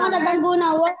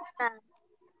rectangle.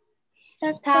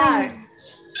 Star.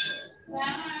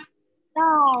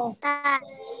 Star.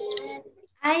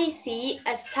 I see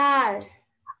a star.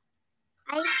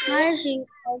 I see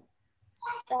a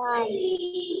star.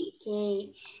 Okay,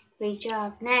 great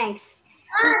job. Next.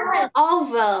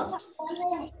 Oval.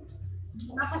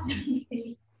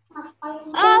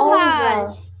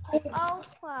 Oval.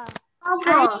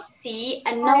 I see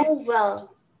an oval.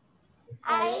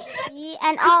 I see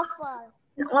an oval.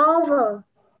 Oval.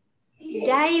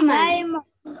 Diamond.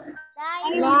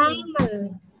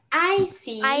 Diamond. I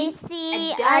see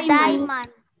a diamond.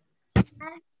 diamond.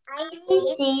 I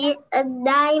see a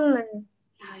diamond.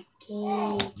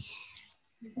 Okay.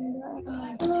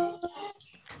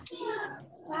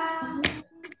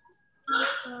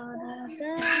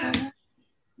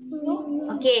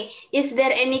 Okay, is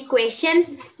there any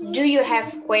questions? Do you have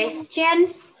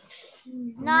questions?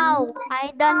 No,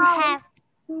 I don't have.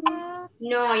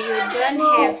 No, you don't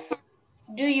have.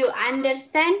 Do you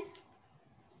understand?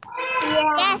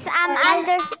 Yes, I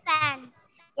understand.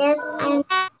 Yes,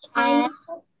 I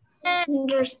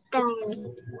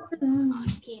understand.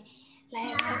 Okay.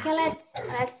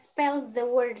 Let's spell the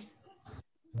word.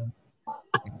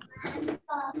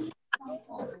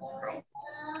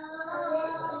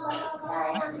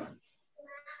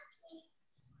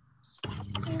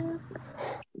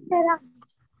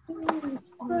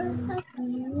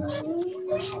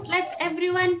 Let's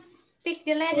everyone pick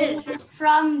the letter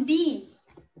from D.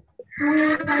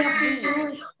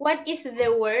 D. What is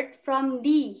the word from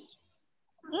D?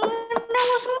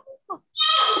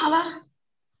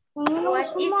 What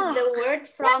is the word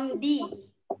from D?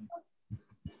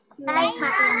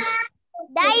 Diamond.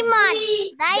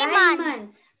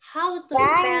 Diamond. How to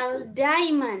spell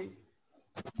diamond?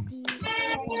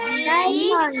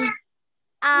 Diamond.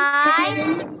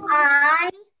 I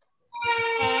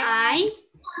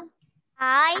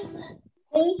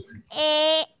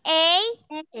A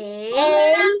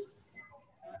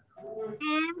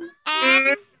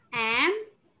M M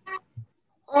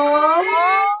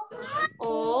O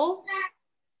O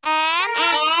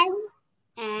N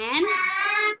N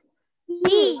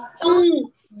D.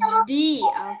 D.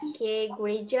 Okay,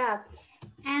 great job.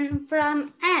 And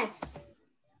from S.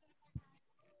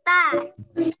 Star.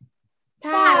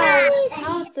 Star.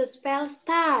 How to spell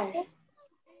star?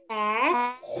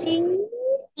 S E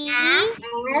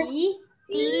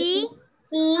E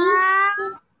T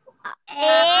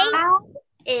A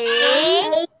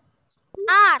A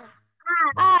R.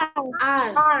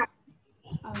 R.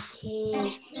 Okay.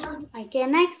 Okay,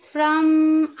 next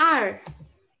from R.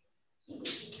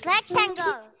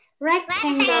 Rectangle.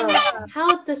 Rectangle.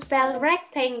 How to spell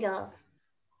rectangle?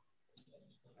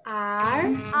 R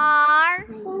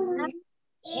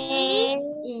E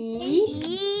E E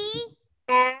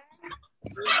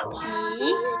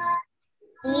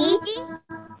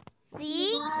C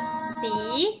C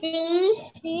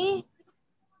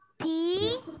T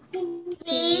T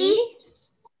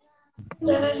A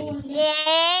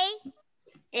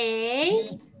A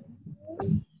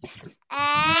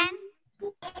N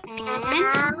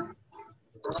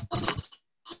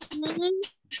N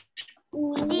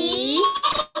C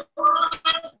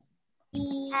C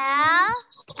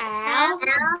L L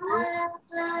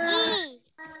E.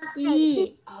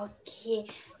 E. Okay,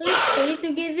 let's say it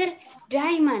together.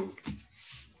 Diamond.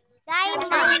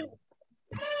 Diamond.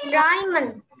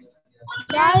 Diamond.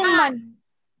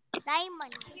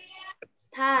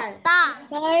 Star. Star.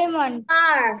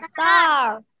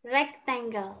 Star.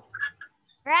 Rectangle.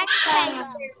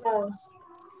 Rectangle.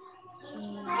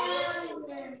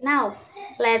 Now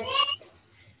let's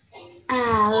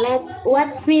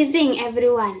what's missing,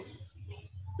 everyone?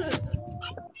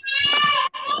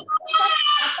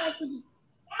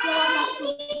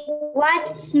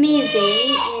 What's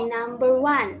missing in number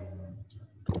 1?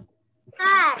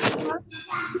 Star.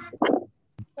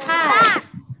 Star.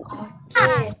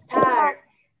 Okay, star.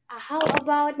 How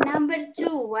about number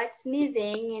 2? What's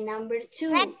missing in number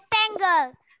 2?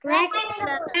 Rectangle.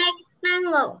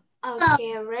 Rectangle.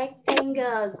 Okay,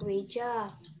 rectangle. Great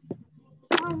job.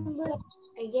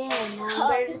 Again,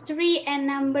 number 3 and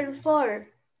number 4.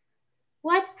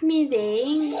 What's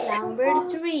missing? Number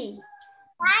 3.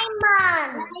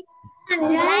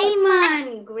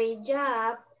 Diamond. Great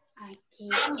job. Okay.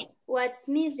 What's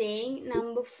missing?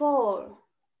 Number 4.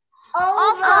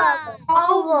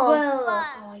 Oval.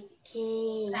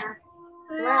 Okay.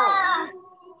 Well,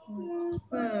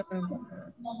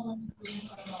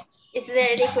 is there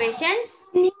any questions?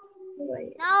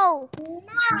 No.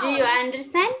 Do you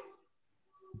understand?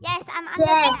 Yes, I'm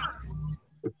understand.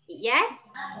 Yes?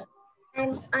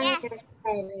 Yes.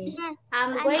 I'm I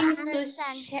going to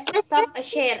understand. stop a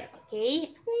share.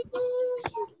 Okay.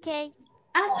 Okay.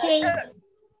 Okay.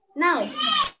 Now,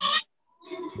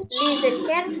 listen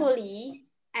carefully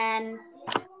and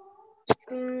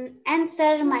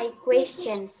answer my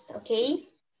questions. Okay.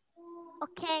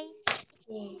 Okay.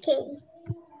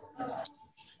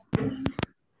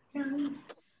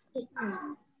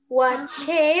 What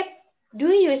shape do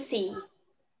you see?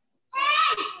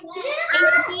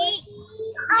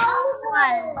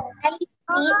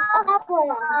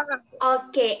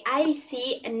 Okay, I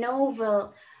see an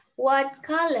oval. What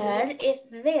color is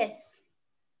this?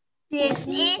 This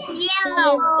is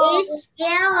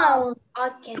yellow.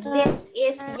 Okay, this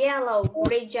is yellow.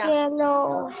 Great job.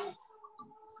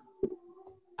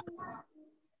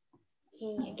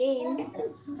 Okay, again.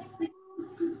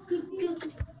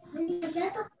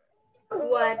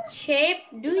 What shape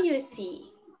do you see?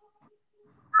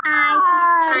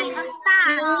 I see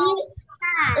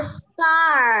a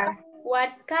star. What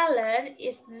color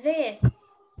is this?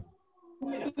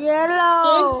 This is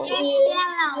yellow.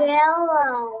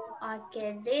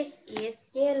 Okay, this is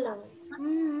yellow.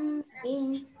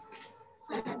 Green.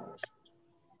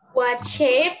 What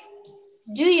shape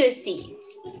do you see?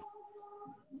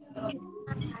 I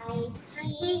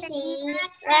see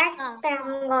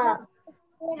rectangle.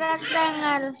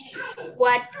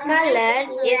 What color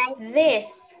is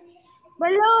this?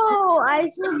 Blue. I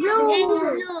see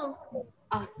blue.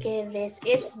 Okay, this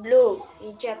is blue.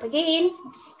 Good job again.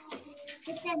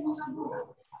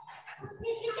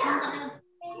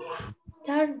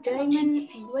 Star, diamond,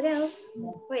 and what else?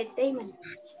 Wait, diamond.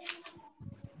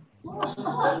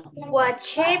 What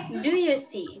shape do you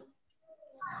see?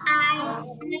 I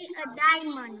see a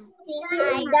diamond.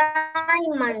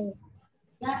 Diamond.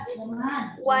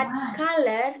 What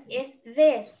color is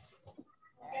this?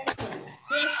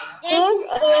 This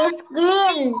is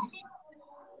green.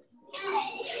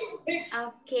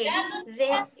 Okay,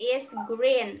 this is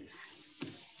green.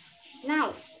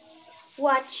 Now,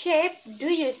 what shape do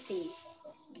you see?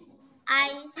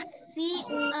 I see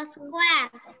a square.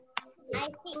 I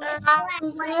see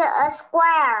a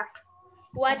square.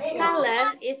 What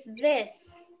color is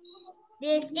this?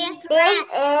 This is This red.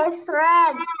 is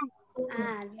red.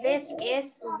 This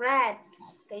is red.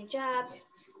 Good job.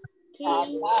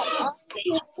 Okay.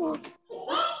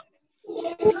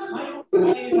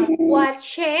 What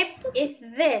shape is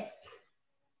this?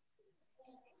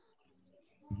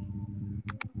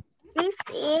 This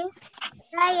is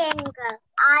triangle.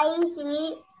 I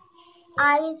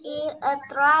see a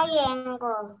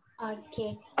triangle.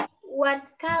 Okay. What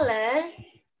color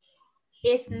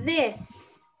is this?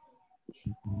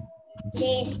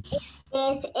 This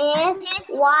is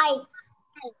white.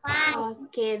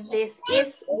 Okay, this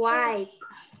is white.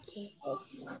 Okay.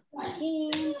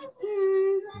 Okay.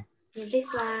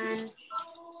 This one.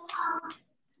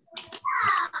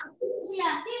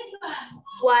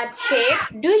 What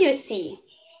shape do you see?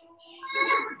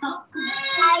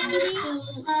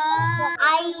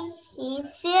 I see A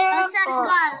circle.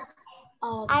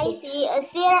 circle. I Okay. see a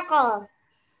circle.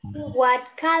 What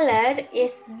color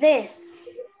is this?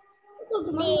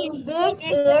 This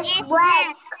is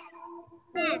black.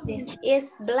 This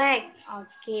is black.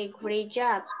 Okay, great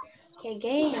job. Okay,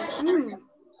 again.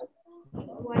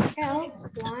 What else?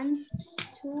 1,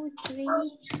 2, 3,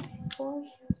 4,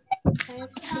 5,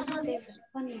 6, 7.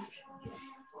 One more.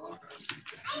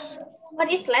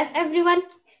 What is last, everyone?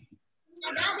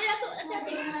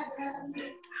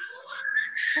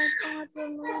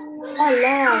 Oh,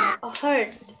 love. Oh,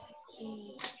 heart.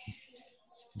 Okay.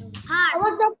 Heart.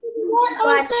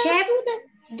 What shape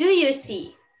do you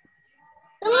see?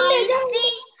 I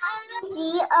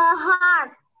see a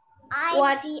heart.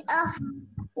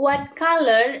 What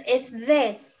color is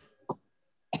this?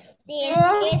 This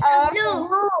is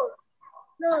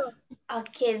blue.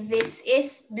 Okay, this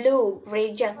is blue.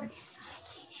 Great job.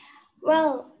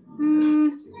 Well,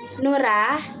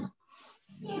 Nurah.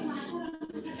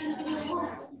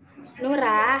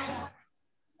 Nurah.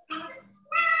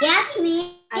 Yes,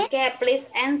 me. Okay, please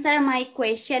answer my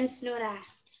questions, Nurah.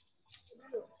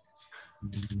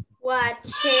 What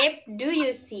shape do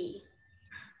you see?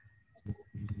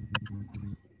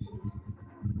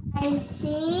 I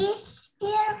see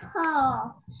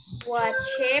circle. What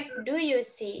shape do you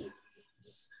see?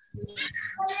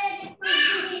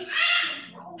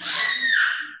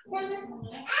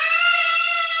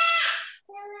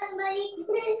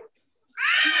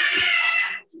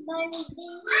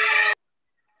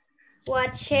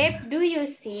 What shape do you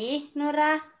see,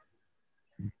 Nurah?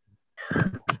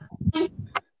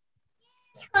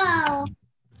 Circle.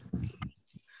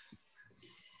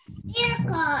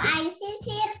 Circle. I see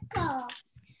circle.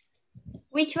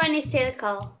 Which one is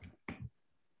circle?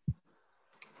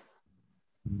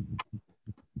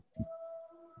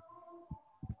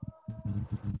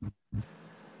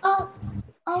 Oh,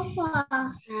 oval.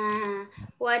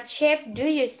 What shape do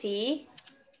you see?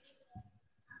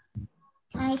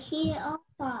 I see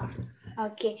oval.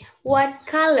 Okay. What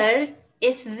color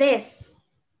is this?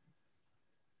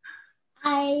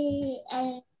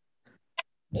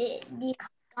 This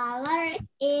color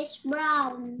is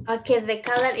brown. Okay, the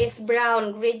color is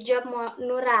brown. Great job,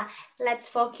 Nura. Let's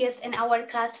focus in our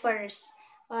class first.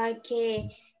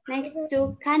 Okay, next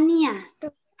to Kania.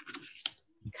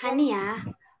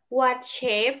 Kania, what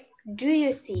shape do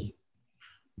you see?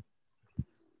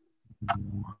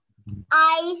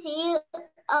 I see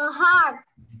a heart.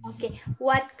 Okay,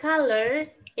 what color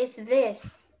is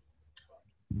this?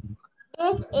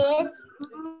 This is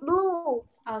blue.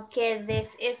 Okay,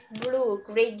 this is blue.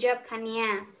 Great job,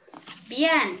 Kania.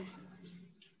 Bian,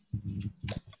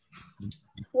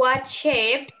 what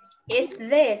shape is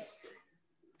this?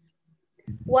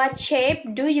 What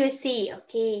shape do you see?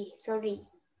 Okay, sorry.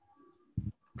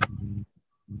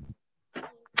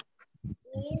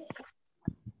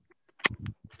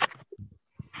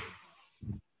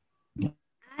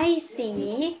 I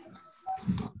see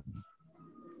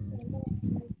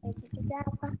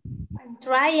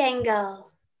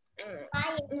triangle.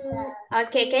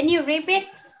 Okay, can you repeat?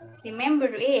 Remember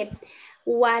it.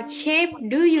 What shape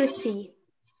do you see?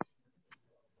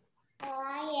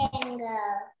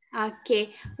 Triangle. Okay,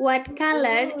 what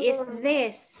color is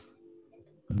this?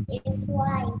 It's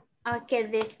white. Okay,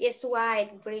 this is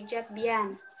white. Great job,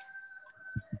 Bian.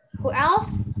 Who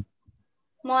else?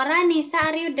 Mora, Nisa,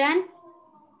 are you done?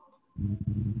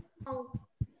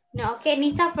 No, okay,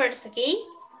 Nisa first, okay?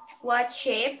 What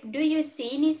shape do you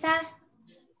see, Nisa?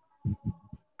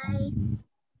 I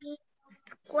see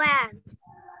square.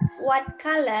 What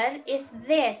color is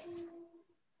this?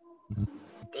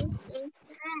 This is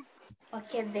red.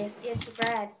 Okay, this is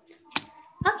red.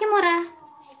 Okay, Mora.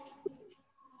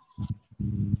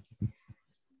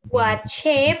 What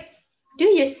shape do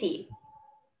you see?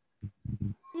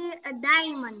 See a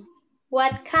diamond.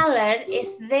 What color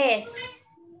is this?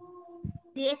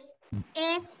 This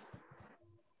is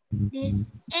green.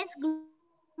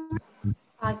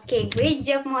 Okay, great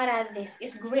job, Mora. This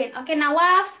is green. Okay,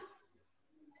 Nawaf.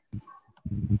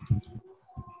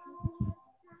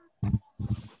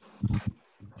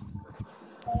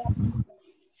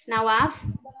 Nawaf.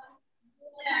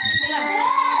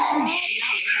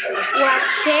 What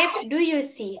shape do you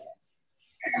see?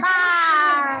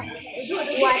 Bar.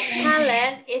 What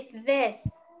color is this?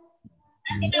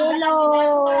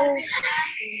 Yellow.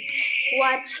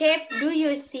 What shape do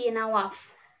you see, Nawaf?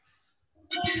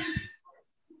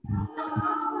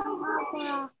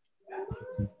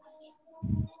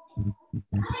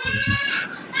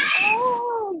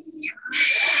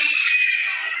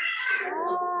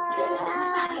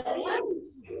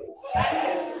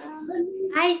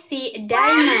 I see a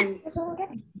diamond.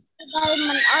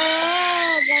 Diamond.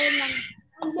 Oh, diamond.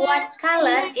 What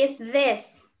color is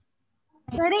this?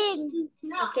 Green.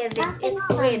 Okay, this is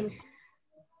green.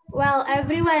 Well,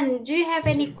 everyone, do you have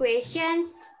any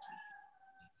questions?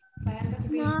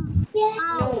 No.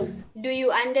 No. Do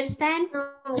you understand?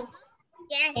 No.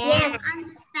 Yes. Yes.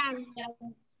 Understand.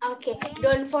 Okay,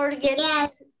 don't forget.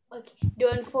 Yes. Okay,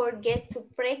 don't forget to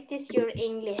practice your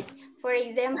English. For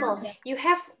example, you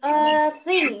have a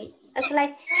thing. It's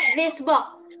like this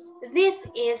box. This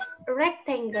is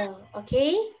rectangle.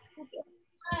 Okay.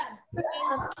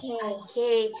 Okay.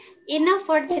 Okay. Enough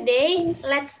for today.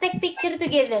 Let's take picture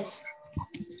together.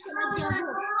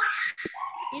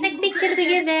 Take picture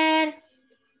together.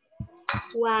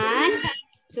 1,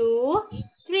 2,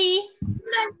 3.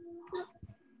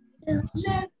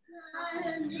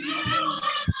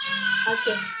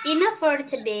 Okay, enough for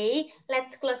today.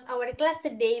 Let's close our class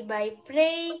today by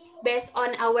pray based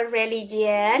on our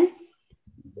religion.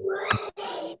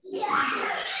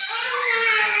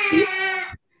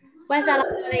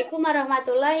 Wassalamualaikum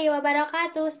warahmatullahi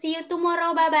wabarakatuh. See you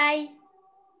tomorrow. Bye-bye.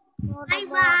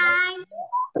 Bye-bye.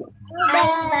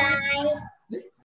 Bye-bye.